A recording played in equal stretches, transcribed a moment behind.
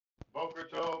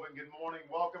Tov and good morning.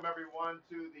 Welcome everyone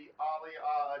to the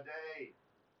Aliyah Day.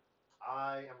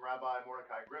 I am Rabbi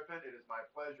Mordecai Griffin. It is my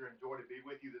pleasure and joy to be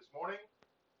with you this morning.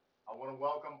 I want to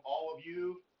welcome all of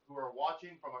you who are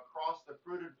watching from across the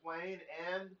fruited plain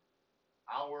and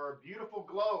our beautiful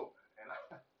globe and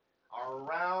our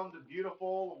round,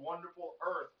 beautiful, wonderful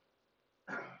earth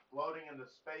floating in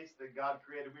the space that God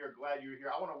created. We are glad you're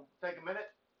here. I want to take a minute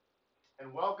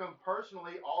and welcome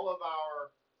personally all of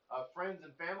our friends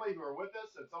and family who are with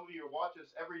us, and some of you watch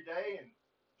us every day and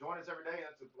join us every day, and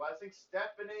that's a blessing.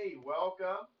 Stephanie,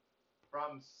 welcome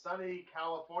from sunny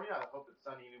California. I hope it's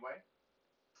sunny anyway.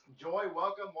 Joy,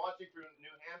 welcome, watching from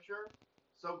New Hampshire.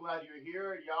 So glad you're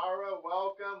here. Yara,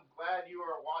 welcome. Glad you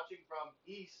are watching from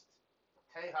East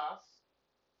Tejas.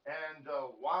 And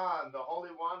Juan, the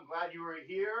Holy One, glad you were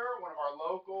here. One of our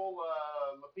local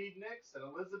Lapidniks. And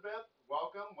Elizabeth,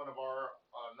 welcome. One of our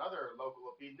another local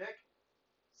Lapidnik.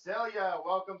 Celia,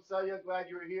 welcome, Celia. Glad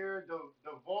you're here.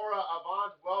 Devora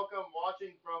Avant, welcome.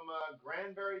 Watching from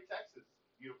Granbury, Texas.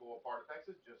 Beautiful part of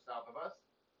Texas, just south of us.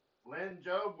 Lynn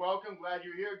Job, welcome. Glad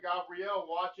you're here. Gabrielle,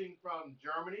 watching from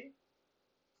Germany.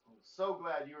 I'm so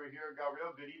glad you were here,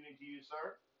 Gabrielle. Good evening to you,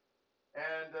 sir.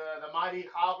 And the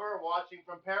mighty Haber, watching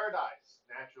from Paradise,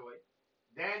 naturally.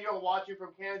 Daniel, watching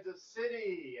from Kansas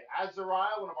City.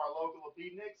 Azariah, one of our local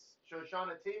Lapidniks.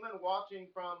 Shoshana Tiemann, watching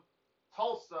from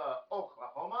Tulsa,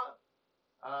 Oklahoma.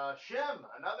 Shem,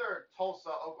 another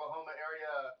Tulsa, Oklahoma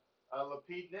area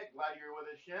Lapidnik. Glad you're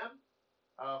with us, Shem.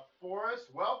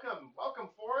 Forrest, welcome. Welcome,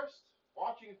 Forrest.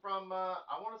 Watching from,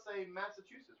 I want to say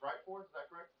Massachusetts, right, Forrest? Is that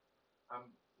correct?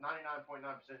 I'm 99.9%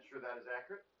 sure that is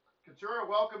accurate. Katura,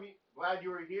 welcome. Glad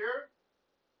you are here.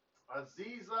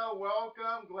 Aziza,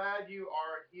 welcome. Glad you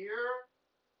are here.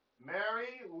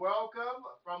 Mary, welcome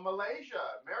from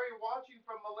Malaysia. Mary, watching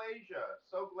from Malaysia.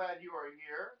 So glad you are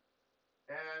here.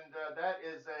 And that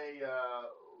is a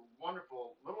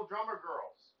wonderful little drummer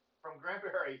girls from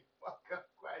Granbury. Welcome.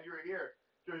 Glad you're here.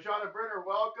 Joshana Brenner,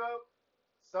 welcome.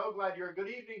 So glad you're here. Good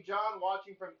evening, John,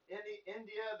 watching from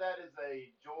India. That is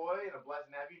a joy and a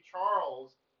blessing to have you.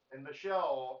 Charles and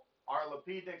Michelle are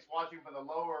Lapidniks watching from the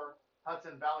lower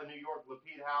Hudson Valley, New York,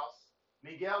 Lapid House.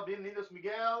 Miguel, bienvenidos,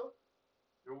 Miguel.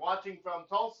 You're watching from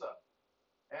Tulsa.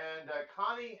 And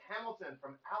Connie Hamilton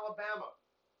from Alabama.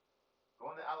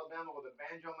 Going to Alabama with a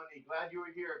banjo money. Glad you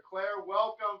were here. Claire,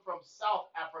 welcome from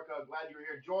South Africa. Glad you were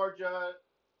here. Georgia.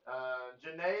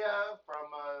 Janaea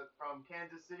from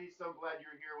Kansas City. So glad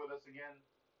you're here with us again.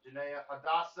 Janaea.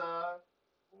 Hadassah,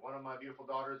 one of my beautiful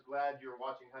daughters. Glad you're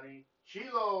watching, honey.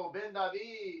 Shiloh Ben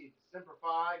David.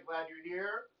 Simplify. Glad you're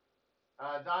here.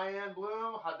 Diane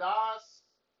Bloom. Hadass.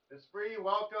 Miss Free,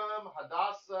 welcome.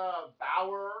 Hadassah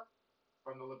Bauer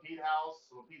from the Lapid House,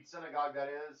 Lapid Synagogue,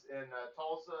 that is, in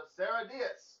Tulsa. Sarah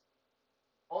Diaz.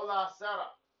 Hola,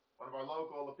 Sarah. One of our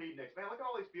local Lapidniks. Man, look at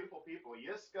all these beautiful people.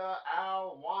 Yiska,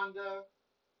 Al, Wanda,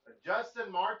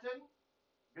 Justin Martin.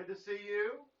 Good to see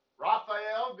you.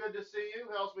 Raphael, good to see you.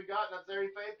 Who else we got?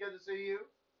 Nazari Faith, good to see you.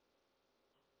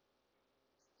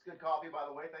 It's good coffee, by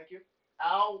the way. Thank you.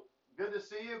 Al, good to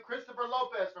see you. Christopher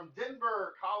Lopez from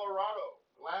Denver, Colorado.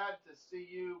 Glad to see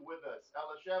you with us.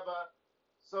 Elisheva,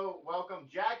 so welcome.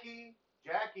 Jackie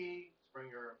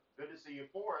Springer, good to see you.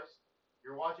 Forrest,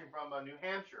 you're watching from New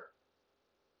Hampshire.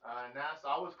 NASA,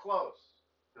 I was close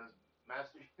because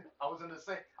I was in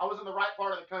the right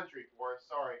part of the country, Forrest.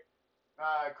 Sorry.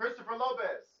 Christopher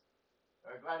Lopez,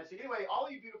 glad to see you. Anyway, all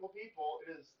you beautiful people,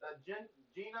 it is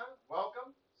Gina,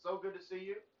 welcome. So good to see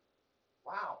you.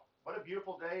 Wow, what a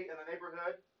beautiful day in the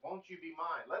neighborhood. Won't you be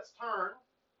mine? Let's turn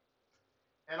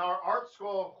in our art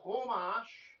school Chumash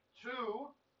to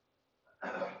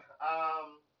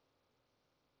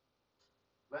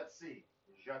let's see,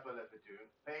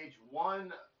 page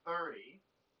 130,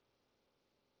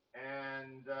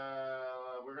 and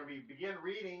we're going to begin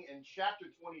reading in chapter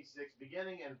 26,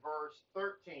 beginning in verse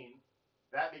 13.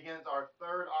 That begins our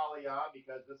third Aliyah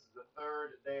because this is the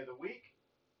third day of the week.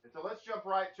 And so let's jump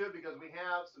right to it because we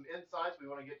have some insights. We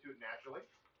want to get to it naturally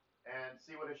and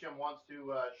see what Hashem wants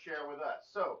to share with us.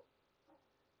 So,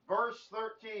 verse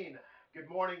 13. Good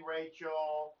morning,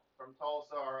 Rachel from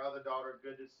Tulsa, our other daughter.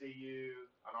 Good to see you.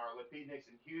 On our Lapidniks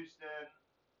in Houston.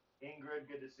 Ingrid,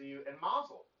 good to see you. And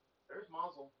Mazel. There's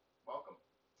Mazel. Welcome.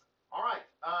 All right.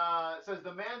 It says,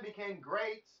 the man became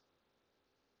great.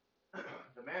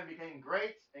 The man became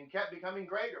great and kept becoming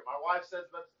greater. My wife says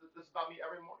this about me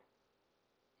every morning.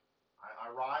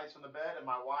 I rise from the bed and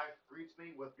my wife greets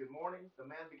me with good morning. The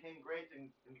man became great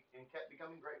and kept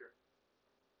becoming greater.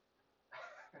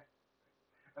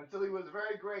 Until he was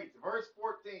very great. Verse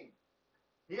 14.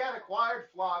 He had acquired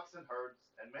flocks and herds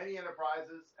and many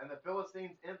enterprises, and the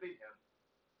Philistines envied him.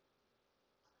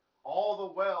 all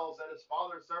the wells that his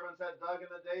father's servants had dug in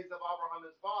the days of Abraham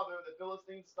his father, the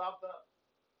Philistines stopped up.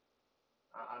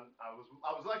 I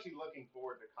was actually looking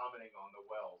forward to commenting on the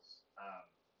wells.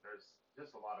 There's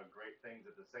just a lot of great things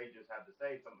that the sages have to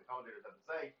say, some of the commentators have to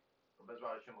say, but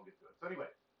Bezrat Hashem will get to it. So anyway,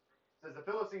 it says the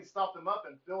Philistines stopped them up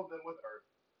and filled them with earth.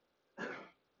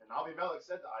 And Abimelech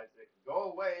said to Isaac,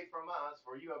 "Go away from us,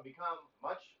 for you have become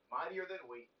much mightier than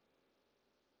we."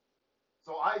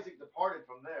 So Isaac departed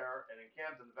from there and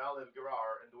encamped in the valley of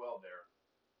Gerar and dwelled there.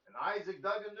 And Isaac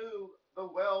dug anew the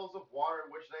wells of water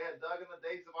which they had dug in the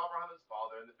days of Abraham his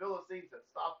father, and the Philistines had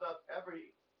stopped up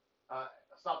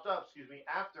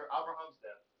after Abraham's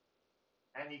death.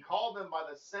 And he called them by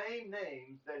the same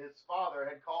names that his father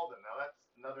had called them. Now that's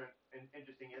another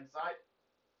interesting insight.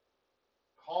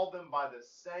 Called them by the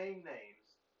same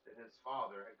names that his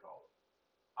father had called them.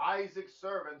 Isaac's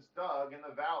servants dug in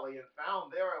the valley and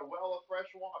found there a well of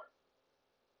fresh water.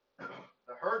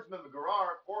 The herdsmen of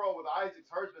Gerar quarreled with Isaac's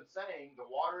herdsmen, saying, "The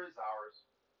water is ours."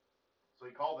 So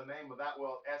he called the name of that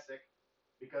well Esek,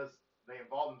 because they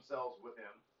involved themselves with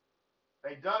him.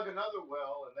 They dug another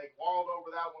well, and they quarreled over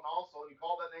that one also, and he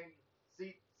called that name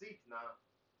Sitnah.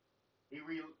 He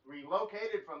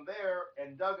relocated from there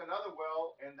and dug another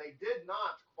well, and they did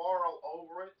not quarrel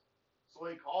over it. So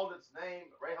he called its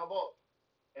name Rehoboth,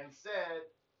 and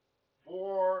said,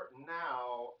 "For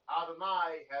now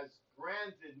Adonai has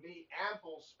granted me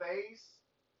ample space,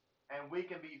 and we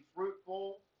can be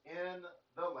fruitful in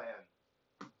the land."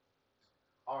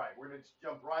 All right, we're going to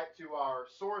jump right to our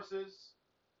sources,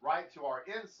 right to our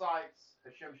insights.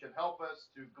 Hashem should help us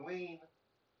to glean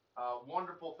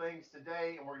wonderful things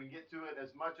today, and we're going to get to it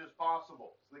as much as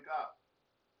possible. Slick up.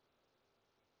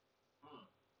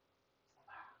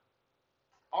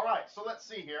 All right, so let's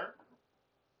see here.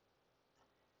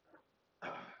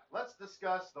 Let's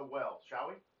discuss the wells, shall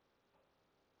we?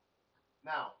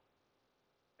 Now,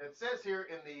 it says here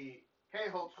in the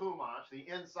Kehot Chumash, the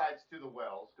insights to the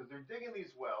wells, because they're digging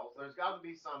these wells, there's got to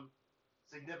be some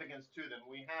significance to them.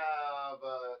 We have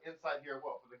insight here,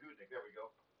 well, from the Gutnik, there we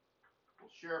go. We'll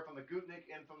share from the Gutnik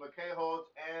and from the Kehot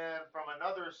and from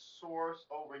another source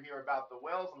over here about the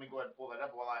wells. Let me go ahead and pull that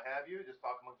up while I have you. Just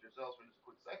talk amongst yourselves for just a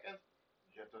quick second.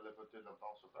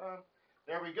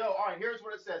 There we go. All right, here's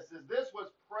what it says. It says this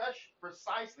was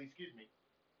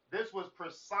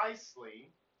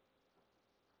precisely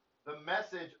the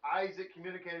message Isaac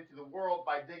communicated to the world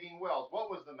by digging wells. What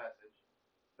was the message?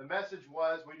 The message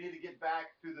was, we need to get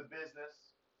back to the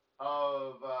business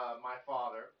of my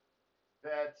father,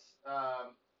 that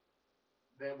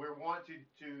we want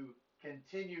to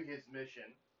continue his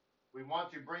mission. We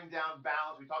want to bring down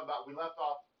balance. We left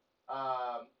off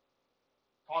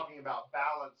talking about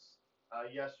balance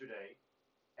yesterday,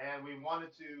 and we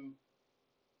wanted to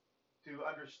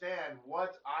understand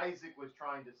what Isaac was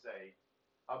trying to say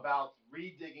about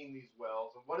redigging these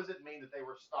wells, and what does it mean that they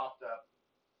were stopped up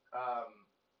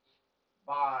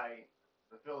by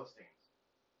the Philistines.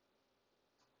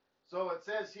 So it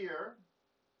says here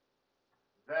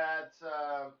that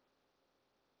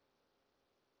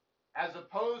as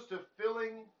opposed to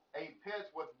filling a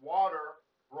pit with water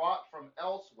brought from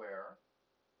elsewhere,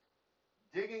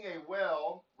 digging a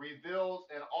well reveals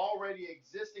an already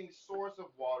existing source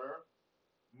of water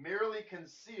merely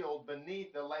concealed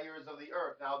beneath the layers of the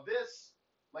earth. Now this,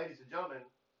 ladies and gentlemen,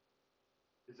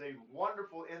 is a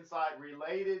wonderful insight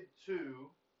related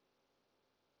to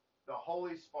the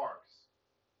holy sparks.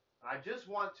 And I just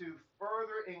want to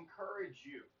further encourage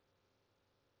you,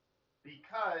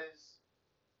 because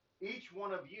each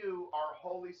one of you are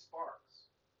holy sparks.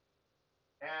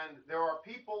 And there are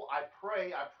people, I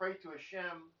pray to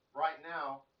Hashem right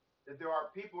now, that there are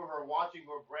people who are watching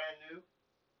who are brand new,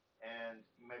 and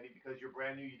maybe because you're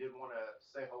brand new, you didn't want to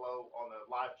say hello on the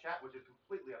live chat, which is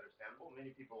completely understandable.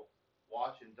 Many people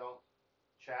watch and don't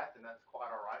chat, and that's quite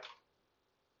all right.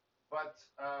 But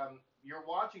you're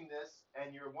watching this,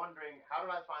 and you're wondering, how did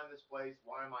I find this place?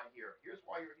 Why am I here? Here's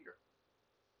why you're here.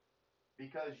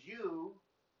 Because you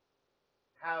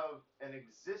have an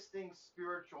existing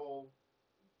spiritual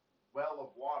well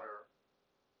of water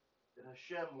that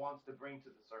Hashem wants to bring to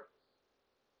the surface.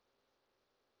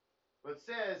 But it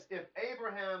says, if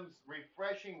Abraham's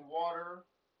refreshing water,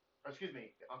 it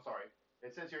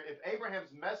says here, if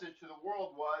Abraham's message to the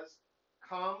world was,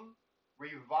 come,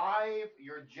 revive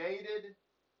your jaded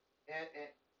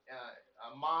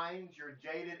minds, your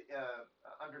jaded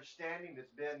understanding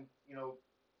that's been,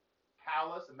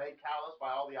 callous and made callous by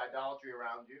all the idolatry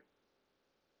around you.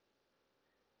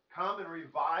 Come and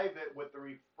revive it with the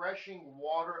refreshing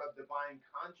water of divine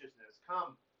consciousness.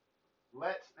 Come,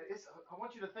 I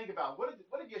want you to think about, what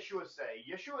did Yeshua say?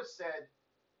 Yeshua said,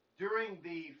 during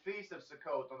the Feast of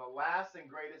Sukkot, on the last and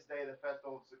greatest day of the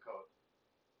festival of Sukkot,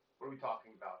 what are we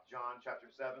talking about? John chapter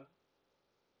 7.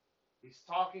 He's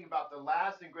talking about the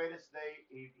last and greatest day.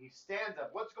 He stands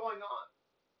up. What's going on?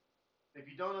 If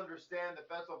you don't understand the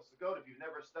festival of Sukkot, if you've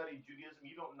never studied Judaism,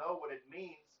 you don't know what it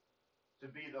means to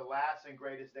be the last and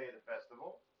greatest day of the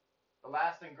festival. The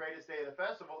last and greatest day of the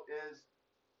festival is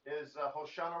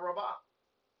Hoshana Rabbah.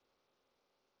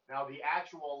 Now, the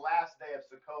actual last day of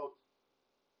Sukkot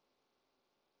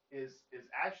is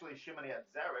actually Shemini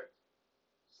Atzeret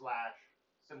 /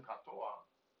 Simchat Torah.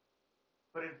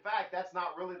 But in fact, that's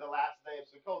not really the last day of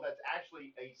Sukkot. That's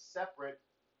actually a separate,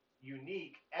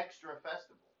 unique, extra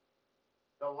festival.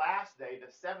 The last day,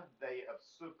 the seventh day of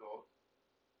Sukkot,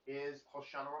 is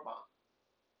Hoshana Rabbah.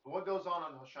 But what goes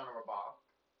on Hoshana Rabbah?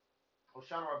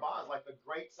 Hoshana Rabbah is like the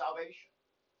great salvation.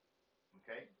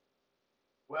 Okay?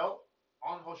 Well,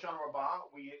 on Hoshana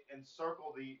Rabbah, we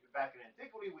encircle back in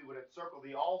antiquity, we would encircle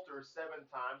the altar 7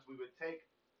 times. We would take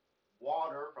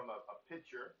water from a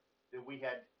pitcher that we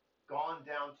had gone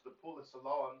down to the pool of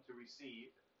Siloam to receive,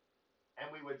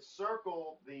 and we would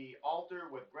circle the altar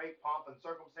with great pomp and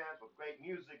circumstance, with great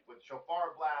music, with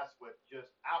shofar blasts, with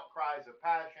just outcries of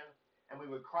passion, and we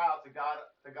would cry out to God,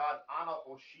 Ana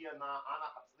Hoshiana, Ana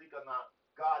Hatzlikana,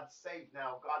 God save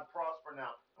now, God prosper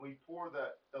now. And we pour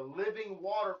the living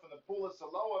water from the pool of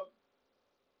Siloam.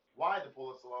 Why the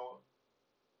pool of Siloam?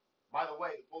 By the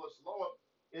way, the pool of Siloam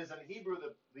is in Hebrew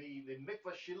the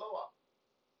mikvah Shiloah.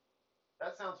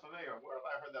 That sounds familiar. Where have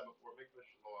I heard that before? Mikvah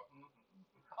Shiloah.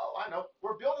 Oh, I know.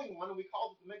 We're building one, and we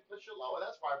call it the mikvah Shiloah.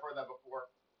 That's why I've heard that before.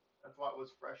 That's why it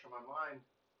was fresh in my mind.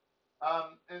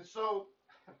 And so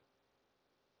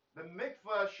the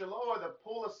mikvah Shiloah, the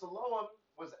pool of Siloam,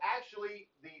 was actually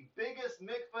the biggest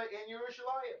mikvah in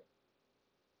Yerushalayim.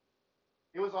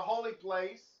 It was a holy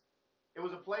place. It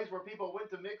was a place where people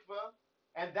went to mikvah,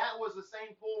 and that was the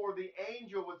same pool where the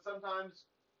angel would sometimes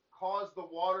cause the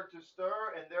water to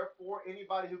stir, and therefore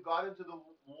anybody who got into the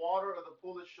water of the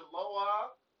pool of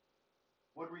Shiloah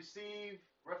would receive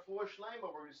refuah shlema,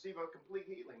 would receive a complete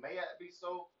healing. May it be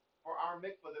so for our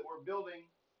mikvah that we're building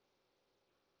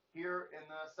here in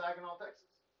Saginaw, Texas.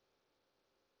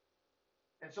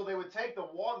 And so they would take the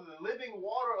water, the living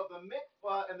water of the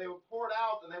mikvah, and they would pour it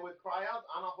out, and they would cry out,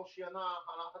 Ana Hoshiana,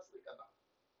 Ana Hatzlikana.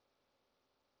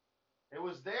 It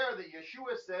was there that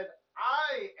Yeshua said,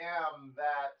 I am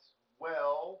that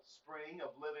well spring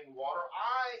of living water.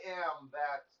 I am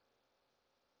that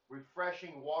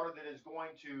refreshing water that is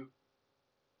going to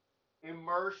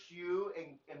immerse you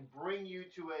and bring you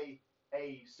to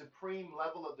a supreme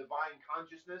level of divine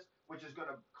consciousness, which is going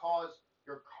to cause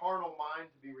your carnal mind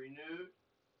to be renewed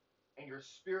and your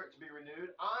spirit to be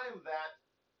renewed. I'm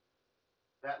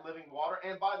that living water.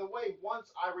 And by the way, once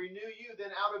I renew you,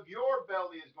 then out of your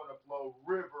belly is going to flow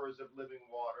rivers of living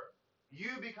water.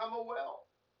 You become a well.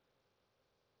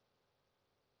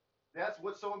 That's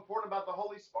what's so important about the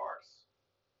holy sparks.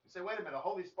 You say, wait a minute, a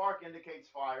holy spark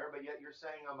indicates fire, but yet you're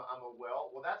saying I'm a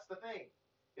well. Well, that's the thing,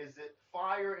 is that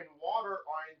fire and water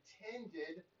are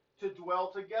intended to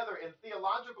dwell together. In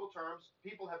theological terms,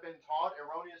 people have been taught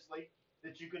erroneously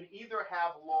that you can either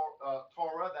have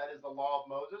Torah, that is the law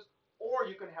of Moses, or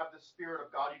you can have the Spirit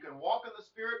of God. You can walk in the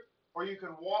Spirit, or you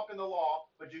can walk in the law,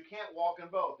 but you can't walk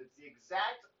in both. It's the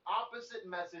exact opposite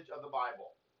message of the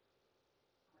Bible.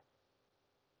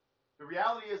 The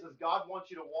reality is God wants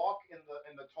you to walk in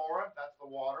the Torah, that's the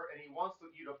water, and He wants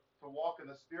you to walk in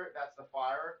the Spirit, that's the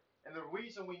fire. And the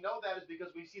reason we know that is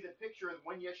because we see the picture of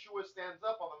when Yeshua stands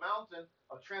up on the mountain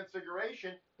of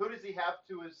transfiguration. Who does He have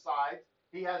to His sides?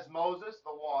 He has Moses,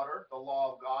 the water, the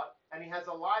law of God, and He has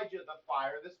Elijah, the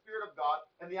fire, the Spirit of God.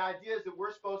 And the idea is that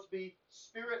we're supposed to be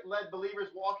Spirit-led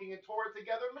believers walking in Torah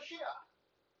together in Mashiach.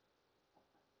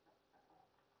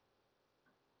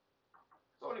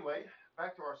 So anyway,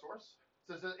 back to our source.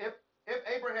 It says that if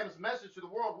Abraham's message to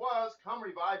the world was, come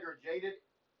revive your jaded,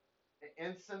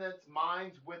 insensate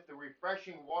minds with the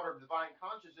refreshing water of divine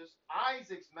consciousness,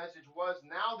 Isaac's message was,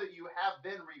 now that you have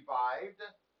been revived,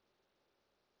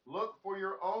 look for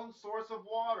your own source of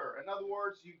water. In other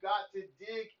words, you got to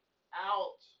dig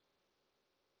out.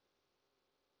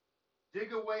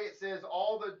 Dig away, it says,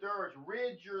 all the dirt.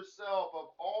 Rid yourself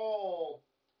of all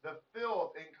the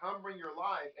filth encumbering your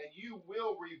life, and you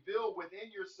will reveal within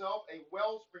yourself a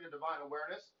wellspring of divine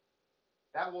awareness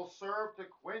that will serve to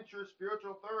quench your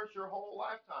spiritual thirst your whole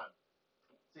lifetime.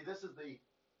 See, this is the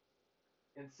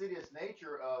insidious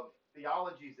nature of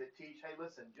theologies that teach, hey,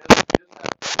 listen, just have faith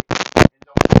and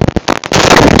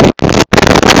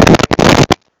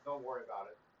don't worry about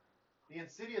it. The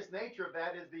insidious nature of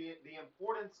that is the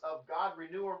importance of God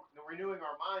renewing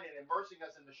our mind and immersing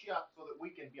us in Mashiach so that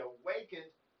we can be a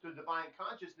divine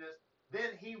consciousness,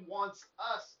 then he wants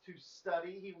us to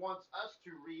study, he wants us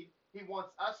to read, he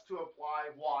wants us to apply.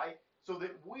 Why? So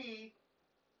that we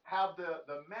have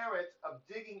the merit of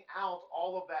digging out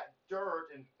all of that dirt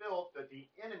and filth that the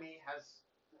enemy has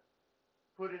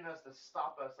put in us to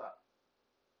stop us up.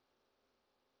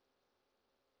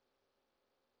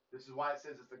 This is why it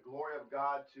says it's the glory of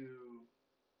God to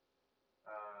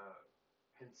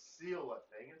conceal a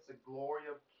thing. It's the glory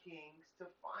of kings to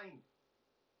find it.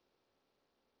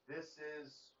 This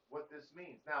is what this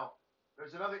means. Now,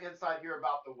 there's another insight here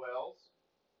about the wells.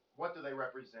 What do they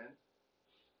represent?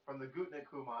 From the Gutnick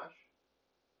Chumash,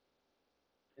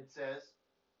 it says,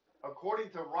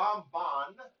 according to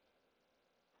Ramban,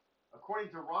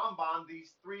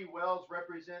 these three wells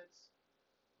represents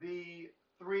the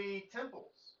three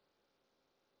temples.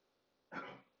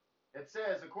 It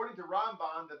says, according to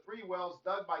Ramban, the three wells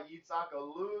dug by Yitzhak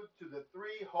allude to the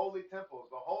three holy temples,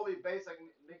 the holy Beis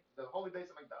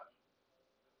Hamikdash.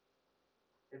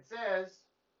 It says,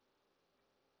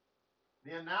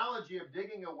 the analogy of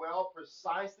digging a well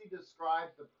precisely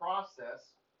describes the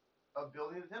process of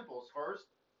building the temples. First,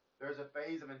 there's a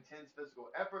phase of intense physical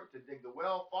effort to dig the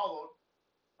well, followed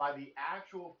by the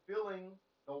actual filling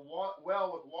the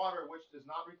well with water, which does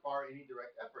not require any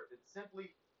direct effort. It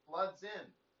simply floods in.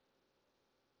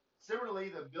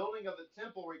 Similarly, the building of the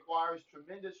temple requires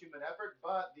tremendous human effort,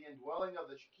 but the indwelling of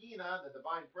the Shekinah, the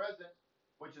divine presence,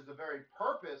 which is the very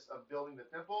purpose of building the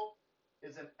temple,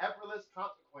 is an effortless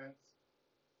consequence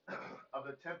of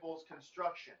the temple's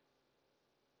construction.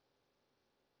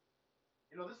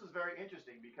 You know, this is very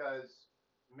interesting because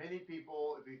many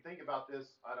people, if you think about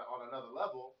this on another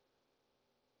level,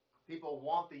 people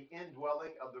want the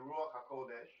indwelling of the Ruach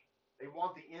HaKodesh. They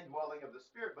want the indwelling of the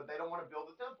Spirit, but they don't want to build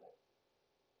the temple.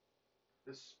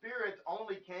 The Spirit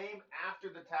only came after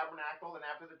the tabernacle and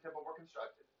after the temple were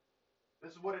constructed.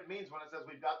 This is what it means when it says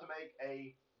we've got to make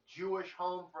a Jewish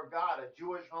home for God, a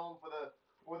Jewish home for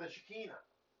the Shekinah.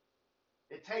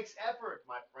 It takes effort,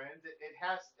 my friends. It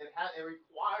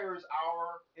requires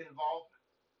our involvement.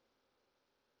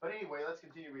 But anyway, let's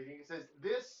continue reading. It says,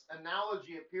 this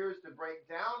analogy appears to break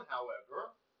down,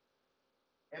 however,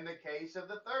 in the case of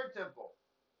the third temple,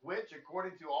 which,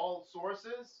 according to all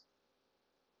sources,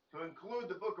 to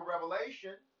include the book of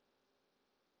Revelation,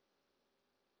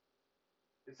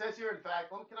 it says here, in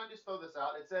fact, can I just throw this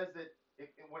out? It says that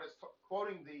when it's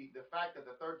quoting the fact that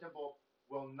the third temple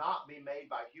will not be made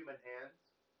by human hands,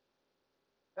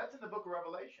 that's in the book of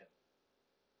Revelation.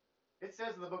 It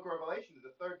says in the book of Revelation that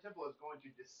the third temple is going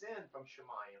to descend from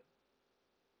Shemayim.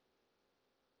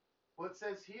 Well, it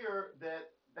says here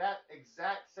that that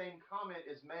exact same comment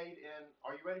is made in,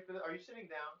 are you ready for this? Are you sitting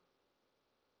down?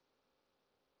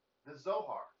 The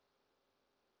Zohar.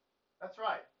 That's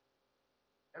right.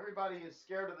 Everybody is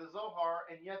scared of the Zohar,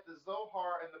 and yet the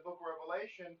Zohar and the book of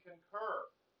Revelation concur.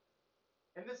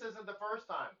 And this isn't the first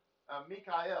time.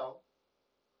 Mikhael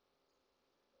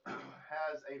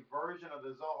has a version of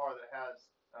the Zohar that has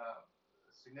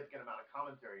a significant amount of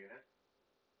commentary in it.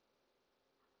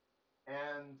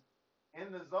 And in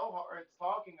the Zohar, it's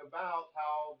talking about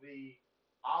how the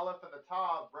Aleph and the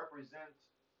Tav represent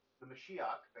the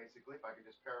Mashiach, basically, if I could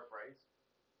just paraphrase.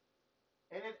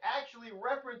 And it actually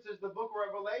references the book of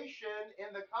Revelation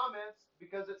in the comments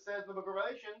because it says in the book of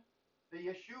Revelation,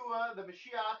 the Yeshua, the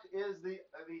Mashiach, is the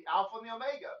Alpha and the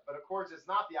Omega. But of course, it's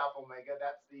not the Alpha and Omega.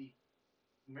 That's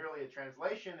merely a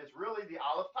translation. It's really the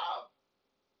Aleph Tav.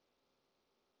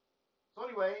 So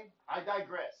anyway, I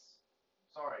digress.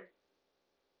 Sorry.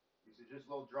 These are just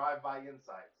little drive-by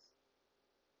insights.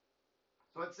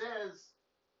 So it says,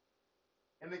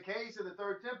 in the case of the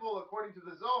third temple, according to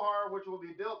the Zohar, which will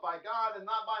be built by God and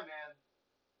not by man,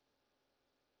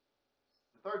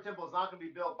 the third temple is not going to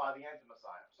be built by the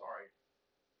anti-Messiah. Sorry.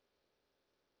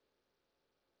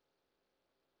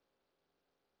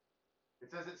 It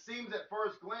says, it seems at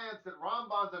first glance that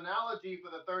Ramban's analogy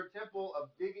for the third temple of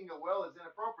digging a well is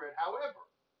inappropriate. However,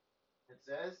 it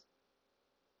says,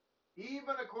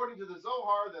 even according to the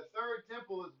Zohar, the third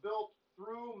temple is built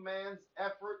through man's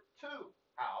effort too.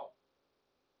 How?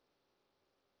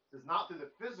 It says, not through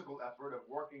the physical effort of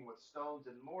working with stones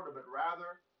and mortar, but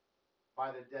rather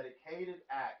by the dedicated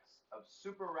acts of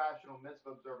super-rational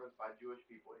mitzvah observance by Jewish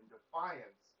people in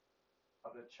defiance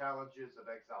of the challenges of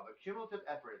exile. The cumulative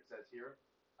effort, it says here,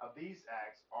 of these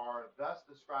acts are thus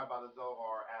described by the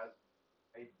Zohar as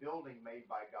a building made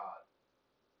by God.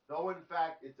 Though, in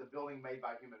fact, it's a building made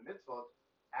by human mitzvot,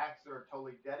 acts that are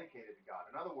totally dedicated to God.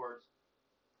 In other words,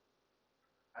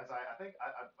 as I think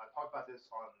I talked about this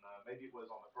on, maybe it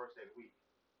was on the first day of the week,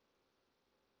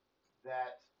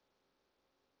 that,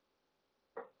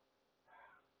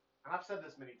 I And I've said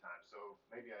this many times, so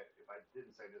maybe if I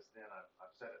didn't say this then,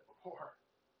 I've said it before.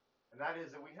 And that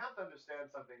is that we have to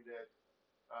understand something that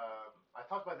I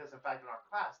talked about this, in fact, in our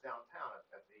class downtown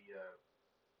at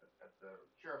the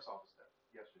sheriff's office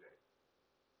yesterday.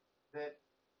 That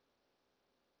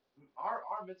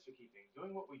our mitzvah keeping,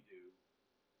 doing what we do,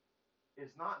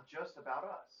 is not just about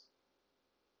us.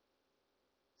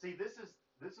 See, this is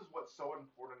what's so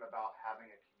important about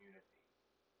having a community.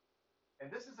 And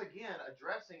this is again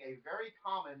addressing a very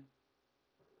common,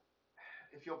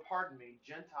 if you'll pardon me,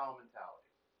 Gentile mentality.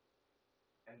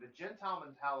 And the Gentile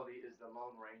mentality is the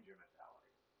Lone Ranger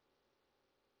mentality.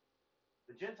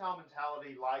 The Gentile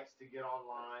mentality likes to get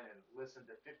online and listen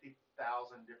to 50,000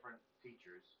 different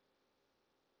teachers,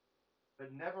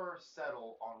 but never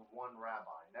settle on one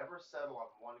rabbi, never settle on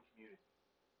one community.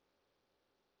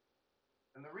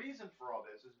 And the reason for all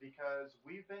this is because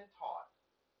we've been taught,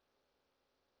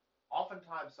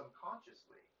 oftentimes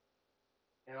subconsciously,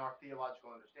 in our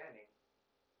theological understanding,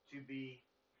 to be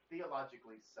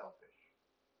theologically selfish.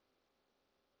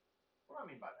 What do I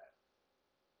mean by that?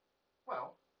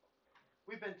 Well,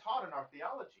 we've been taught in our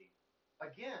theology,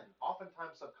 again,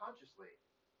 oftentimes subconsciously,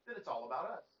 that it's all about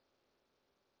us.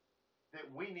 That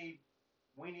we need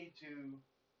to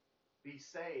be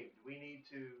saved. We need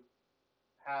to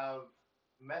have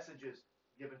messages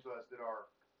given to us that are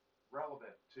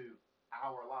relevant to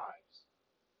our lives.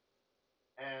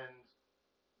 And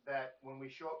that when we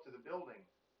show up to the building,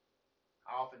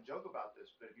 I often joke about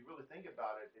this, but if you really think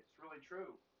about it, it's really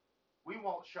true. We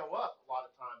won't show up a lot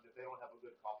of times if they don't have a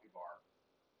good coffee bar.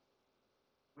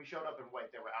 We showed up and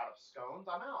wait, they were out of scones,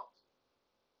 I'm out.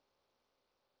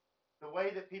 The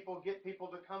way that people get people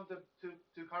to come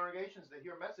to congregations that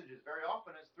hear messages very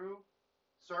often is through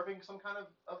serving some kind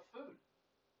of food.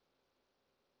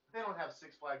 If they don't have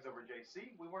Six Flags Over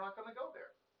JC, we're not going to go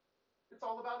there. It's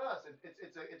all about us. It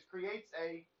creates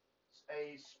a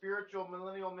spiritual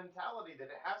millennial mentality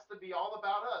that it has to be all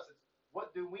about us. It's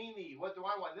what do we need? What do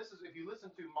I want? This is, if you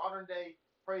listen to modern day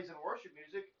praise and worship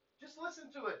music, just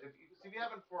listen to it. If you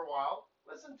haven't for a while,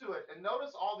 listen to it and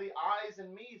notice all the I's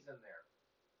and me's in there.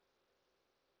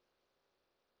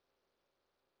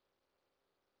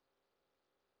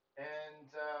 And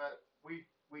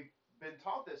we've been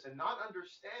taught this and not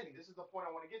understanding. This is the point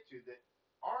I want to get to, that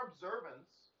our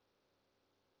observance,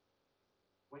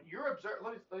 when you're observing,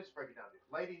 let me just break it down to you.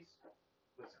 Ladies,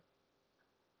 listen.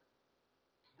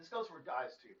 This goes for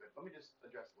guys too, but let me just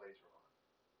address the ladies for a moment.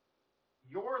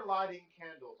 You're lighting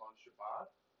candles on Shabbat.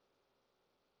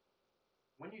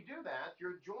 When you do that,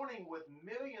 you're joining with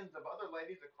millions of other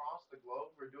ladies across the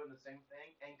globe who are doing the same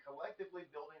thing and collectively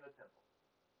building a temple.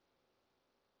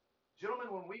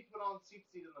 Gentlemen, when we put on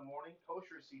tzitzit in the morning,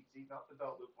 kosher tzitzit, not the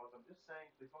belt loop ones, I'm just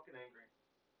saying, please don't get angry.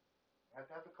 You have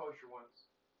to have the kosher ones.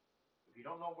 If you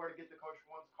don't know where to get the kosher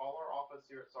ones, call our office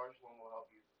here at Sarge Shalom, we'll help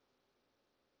you.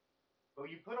 But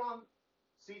you put on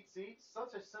tzitzit,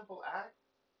 such a simple act.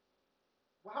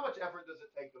 Well, how much effort does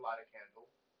it take to light a candle?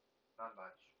 Not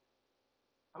much.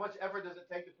 How much effort does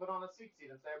it take to put on a tzitzit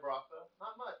and say a bracha?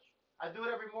 Not much. I do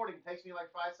it every morning. It takes me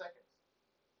like 5 seconds.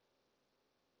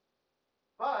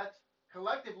 But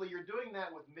collectively, you're doing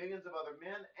that with millions of other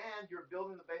men, and you're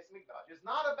building the Beis Mikdash. It's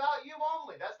not about you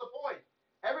only. That's the point.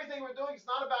 Everything we're doing is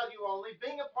not about you only.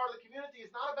 Being a part of the community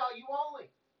is not about you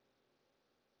only.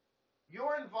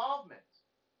 Your involvement.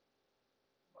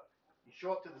 You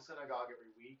show up to the synagogue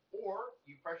every week, or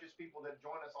you precious people that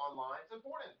join us online, it's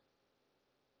important.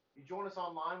 You join us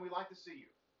online, we like to see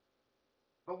you.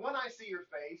 But when I see your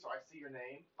face or I see your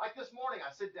name, like this morning,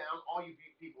 I sit down, all you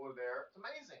people are there. It's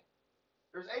amazing.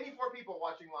 There's 84 people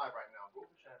watching live right now.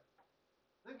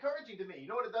 It's encouraging to me.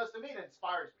 You know what it does to me? It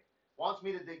inspires me. Wants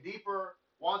me to dig deeper,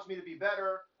 wants me to be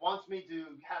better, wants me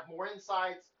to have more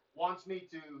insights, wants me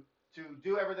to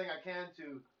do everything I can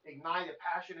to ignite a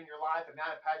passion in your life,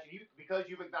 ignite a passion because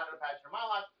you've ignited a passion in my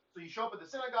life. So you show up at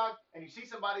the synagogue and you see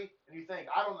somebody and you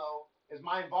think, I don't know, is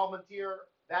my involvement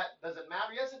here, that doesn't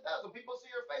matter? Yes, it does. When people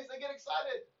see your face, they get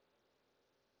excited.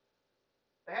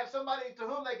 They have somebody to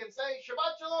whom they can say,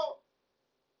 Shabbat Shalom.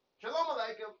 Shalom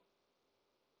Aleichem.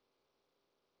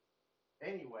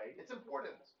 Anyway, it's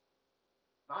important.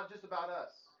 Not just about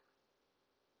us.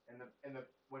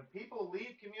 When people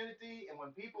leave community and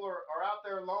when people are out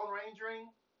there lone rangering,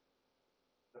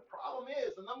 the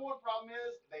number one problem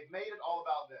is they've made it all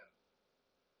about them.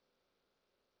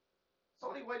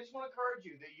 So anyway, I just want to encourage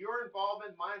you that your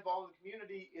involvement, my involvement in the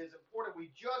community is important.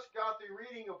 We just got through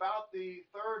reading about the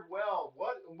third well.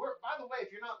 By the way,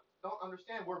 if you're don't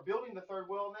understand, we're building the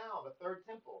third well now, the third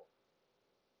temple.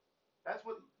 That's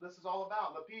what this is all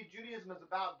about. Lapid Judaism is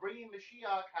about bringing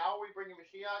Mashiach. How are we bringing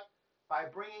Mashiach? by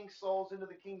bringing souls into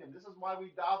the kingdom. This is why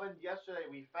we davened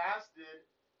yesterday. We fasted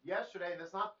yesterday, and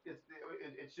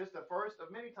it's just the first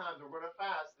of many times we're going to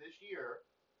fast this year,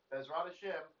 Bezrat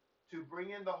Hashem, to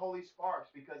bring in the holy sparks,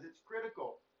 because it's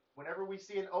critical. Whenever we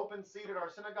see an open seat at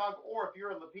our synagogue, or if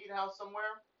you're a Lapid house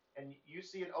somewhere and you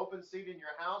see an open seat in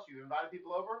your house, you've invited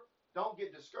people over, don't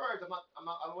get discouraged. I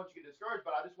don't want you to get discouraged,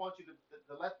 but I just want you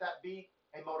to let that be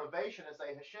a motivation and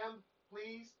say, Hashem,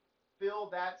 please fill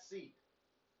that seat.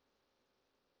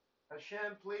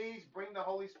 Hashem, please bring the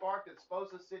holy spark that's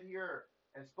supposed to sit here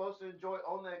and supposed to enjoy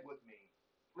oneg with me.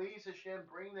 Please, Hashem,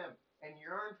 bring them and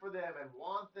yearn for them and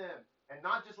want them, and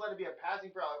not just let it be a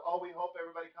passing prayer, like, oh, we hope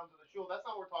everybody comes to the shul. That's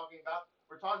not what we're talking about.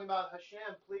 We're talking about,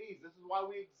 Hashem, please, this is why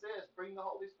we exist. Bring the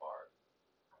holy spark.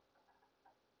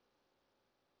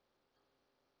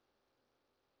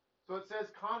 So it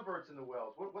says converts in the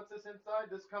wells. What's this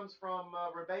inside? This comes from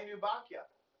Rabbeinu Bakia.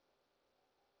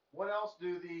 What else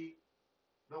do the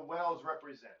wells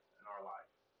represent in our life?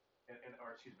 In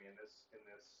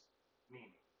this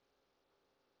meaning.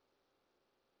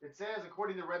 It says,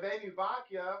 according to Rabbeinu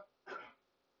Bakia,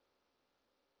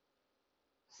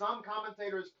 some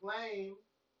commentators claim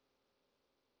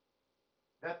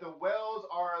that the wells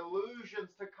are allusions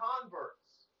to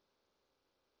converts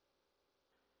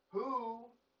who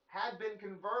had been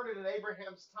converted in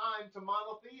Abraham's time to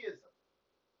monotheism.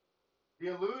 The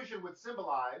allusion would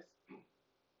symbolize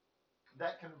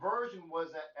that conversion was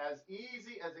as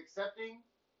easy as accepting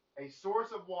a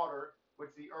source of water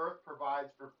which the earth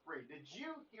provides for free. Did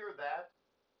you hear that?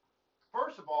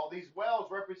 First of all, these wells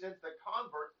represent the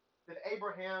converts that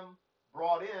Abraham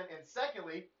brought in. And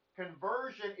secondly,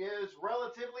 conversion is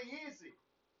relatively easy.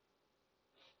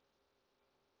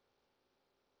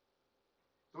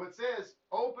 So it says,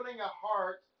 opening a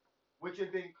heart which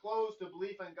had been closed to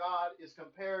belief in God is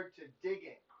compared to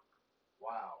digging.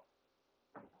 Wow.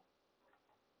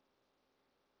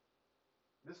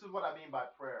 This is what I mean by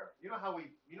prayer. You know how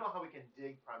we can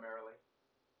dig primarily?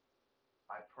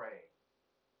 By praying.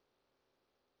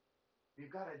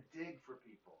 You've got to dig for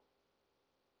people.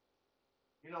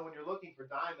 You know, when you're looking for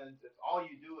diamonds, it's all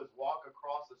you do is walk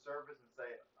across the surface and say,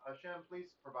 Hashem,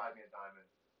 please provide me a diamond.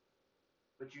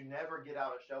 But you never get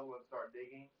out a shovel and start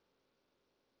digging,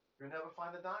 you'll never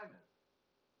find the diamond.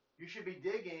 You should be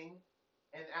digging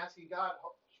and asking God,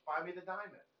 find me the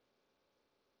diamond.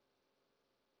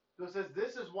 So it says,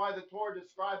 this is why the Torah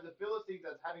describes the Philistines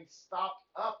as having stopped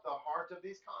up the hearts of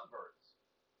these converts.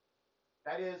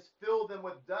 That is, fill them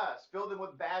with dust, fill them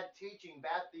with bad teaching,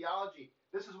 bad theology.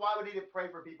 This is why we need to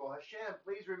pray for people. Hashem,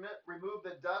 please remove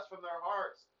the dust from their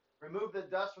hearts. Remove the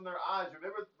dust from their eyes.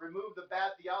 Remove the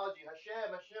bad theology.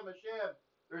 Hashem, Hashem, Hashem.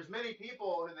 There's many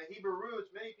people in the Hebrew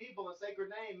roots, many people in sacred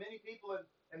name, many people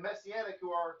in Messianic who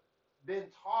are been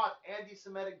taught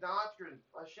anti-Semitic doctrine.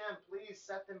 Hashem, please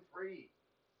set them free.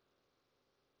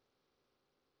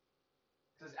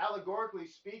 It says, allegorically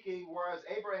speaking, whereas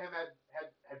Abraham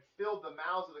had filled the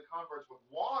mouths of the converts with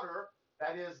water,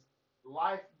 that is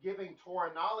life-giving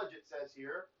Torah knowledge, it says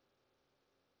here,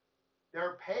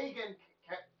 their pagan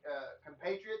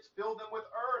compatriots filled them with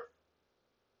earth,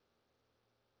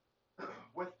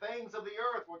 with things of the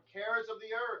earth, with cares of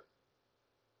the earth.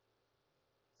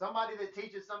 Somebody that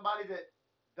teaches somebody that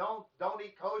don't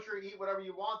eat kosher, eat whatever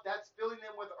you want, that's filling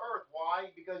them with earth. Why?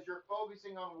 Because you're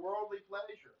focusing on worldly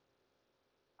pleasure.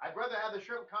 I'd rather have the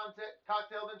shrimp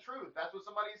cocktail than truth. That's what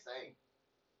somebody's saying.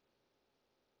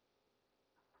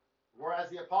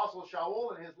 Whereas the Apostle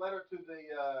Shaul, in his letter to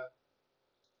the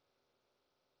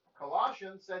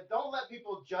Colossians, said, don't let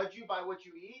people judge you by what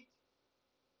you eat.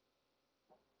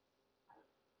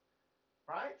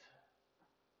 Right?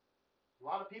 A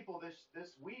lot of people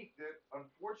this week that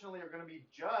unfortunately are going to be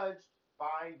judged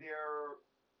by their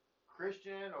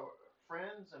Christian or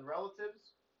friends and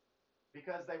relatives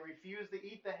because they refuse to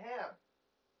eat the ham.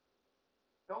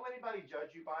 Don't let anybody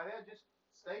judge you by that. Just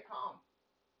stay calm.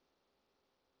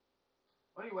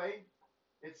 Anyway,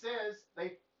 it says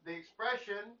the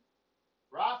expression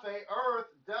Raphe, earth,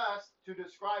 dust, to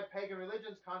describe pagan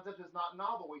religions concept is not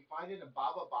novel. We find it in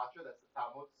Baba Batra, that's the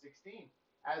Talmud 16,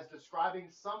 as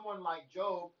describing someone like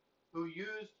Job who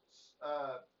used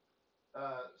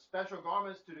special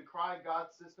garments to decry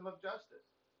God's system of justice.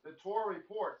 The Torah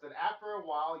reports that after a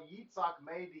while, Yitzhak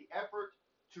made the effort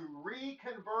to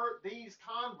reconvert these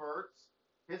converts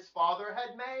his father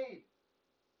had made.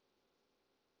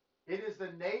 It is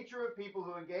the nature of people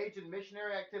who engage in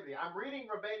missionary activity. I'm reading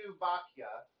Rabbeinu Bakia.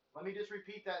 Let me just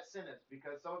repeat that sentence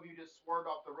because some of you just swerved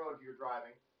off the road if you're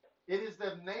driving. It is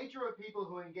the nature of people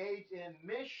who engage in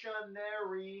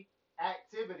missionary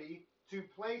activity to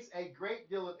place a great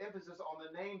deal of emphasis on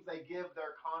the names they give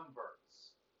their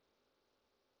converts.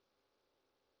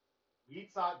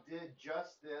 Yitzhak did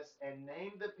just this and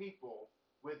named the people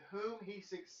with whom he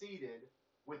succeeded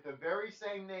with the very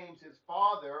same names his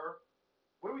father.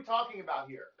 What are we talking about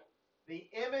here? The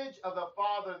image of the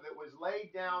Father that was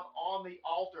laid down on the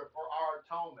altar for our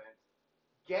atonement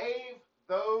gave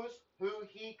those who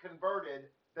he converted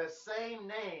the same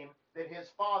name that his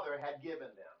Father had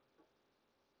given them.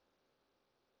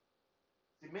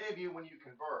 See, many of you, when you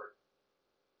convert,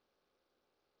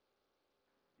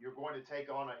 you're going to take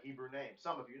on a Hebrew name.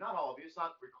 Some of you, not all of you, it's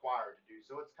not required to do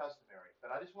so, it's customary.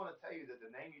 But I just want to tell you that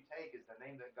the name you take is the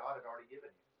name that God had already given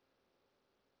you.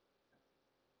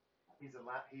 He's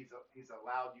allowed you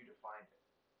to find it.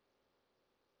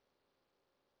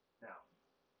 Now,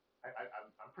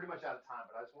 I'm pretty much out of time,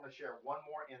 but I just want to share one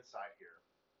more insight here.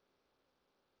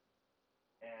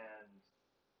 And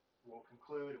we'll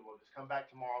conclude and we'll just come back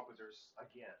tomorrow because there's,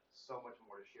 again, so much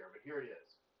more to share. But here it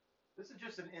is. This is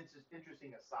just an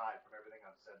interesting aside from everything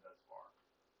I've said thus far.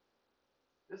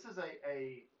 This is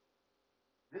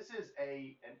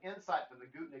an insight from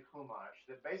the Gutnick Chumash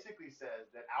that basically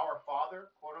says that our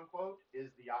Father, quote unquote,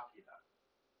 is the Akedah.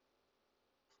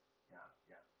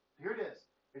 Yeah. Here it is.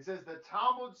 It says the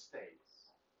Talmud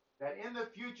states that in the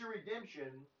future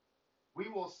redemption, we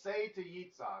will say to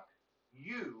Yitzhak,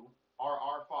 you are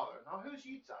our father. Now, who's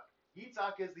Yitzhak?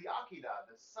 Yitzhak is the Akedah,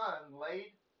 the son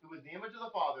laid, who is the image of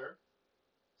the Father,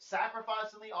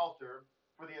 sacrificed on the altar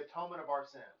for the atonement of our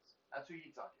sins. That's who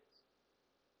Yitzhak is.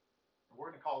 And we're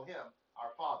going to call him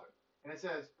our father. And it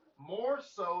says, more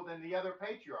so than the other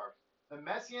patriarchs, the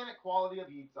messianic quality of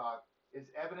Yitzhak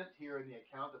is evident here in the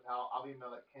account of how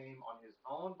Abimelech came on his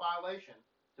own violation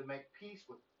to make peace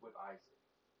with Isaac.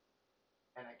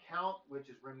 An account which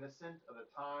is reminiscent of the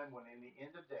time when in the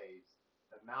end of days,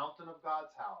 the mountain of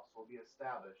God's house will be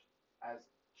established as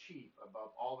chief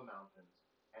above all the mountains,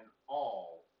 and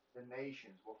all the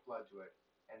nations will flood to it.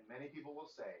 And many people will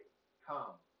say,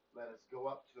 come, let us go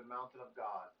up to the mountain of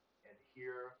God and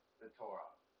hear the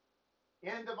Torah.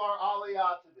 End of our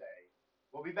Aliyah today.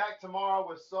 We'll be back tomorrow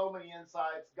with so many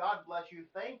insights. God bless you.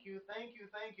 Thank you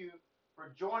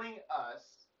for joining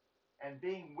us and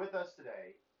being with us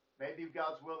today. Maybe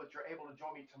God's will that you're able to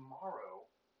join me tomorrow,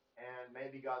 and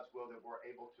maybe God's will that we're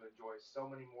able to enjoy so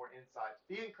many more insights.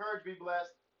 Be encouraged, be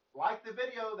blessed. Like the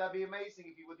video, that'd be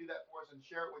amazing if you would do that for us and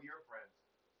share it with your friends.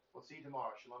 We'll see you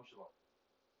tomorrow. Shalom, shalom.